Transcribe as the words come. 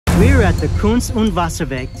We're at the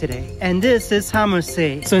kunstundwasserweg today, and this is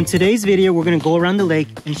Hammersee. So in today's video, we're gonna go around the lake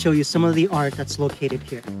and show you some of the art that's located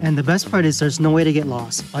here. And the best part is there's no way to get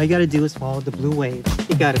lost. All you gotta do is follow the blue wave.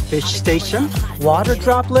 You got a fish station, water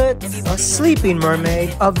droplets, a sleeping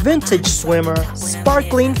mermaid, a vintage swimmer,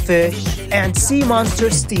 sparkling fish, and sea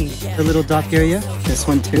monster Steve. The little dock area, this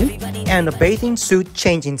one too, and a bathing suit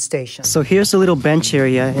changing station. So here's a little bench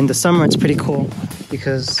area. In the summer, it's pretty cool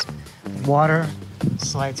because water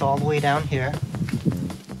slides all the way down here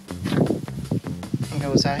and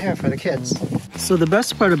goes out here for the kids. So the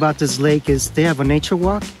best part about this lake is they have a nature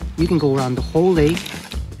walk. You can go around the whole lake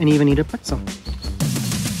and even eat a pretzel.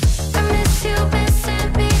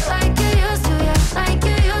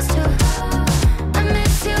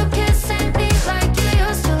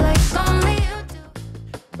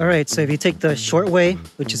 Alright, so if you take the short way,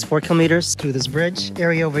 which is 4 kilometers through this bridge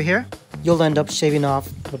area over here, you'll end up shaving off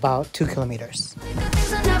about 2 kilometers.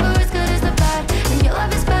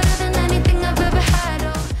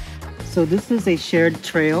 So this is a shared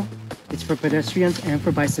trail. It's for pedestrians and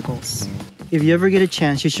for bicycles. If you ever get a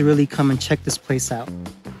chance, you should really come and check this place out.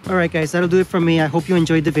 Alright guys, that'll do it from me. I hope you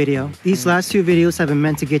enjoyed the video. These last few videos have been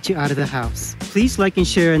meant to get you out of the house. Please like and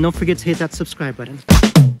share, and don't forget to hit that subscribe button.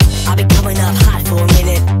 I've been coming up hot for a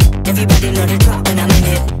minute. Everybody know the drop when I'm in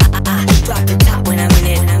it. Drop the top when I'm in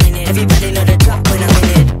it. Everybody know the drop when I'm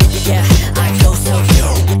in it. Yeah, I go so yo.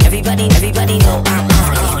 Everybody know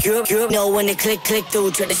I'm You know when they click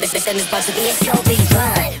through. Try to send this box to be a show, be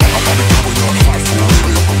fine.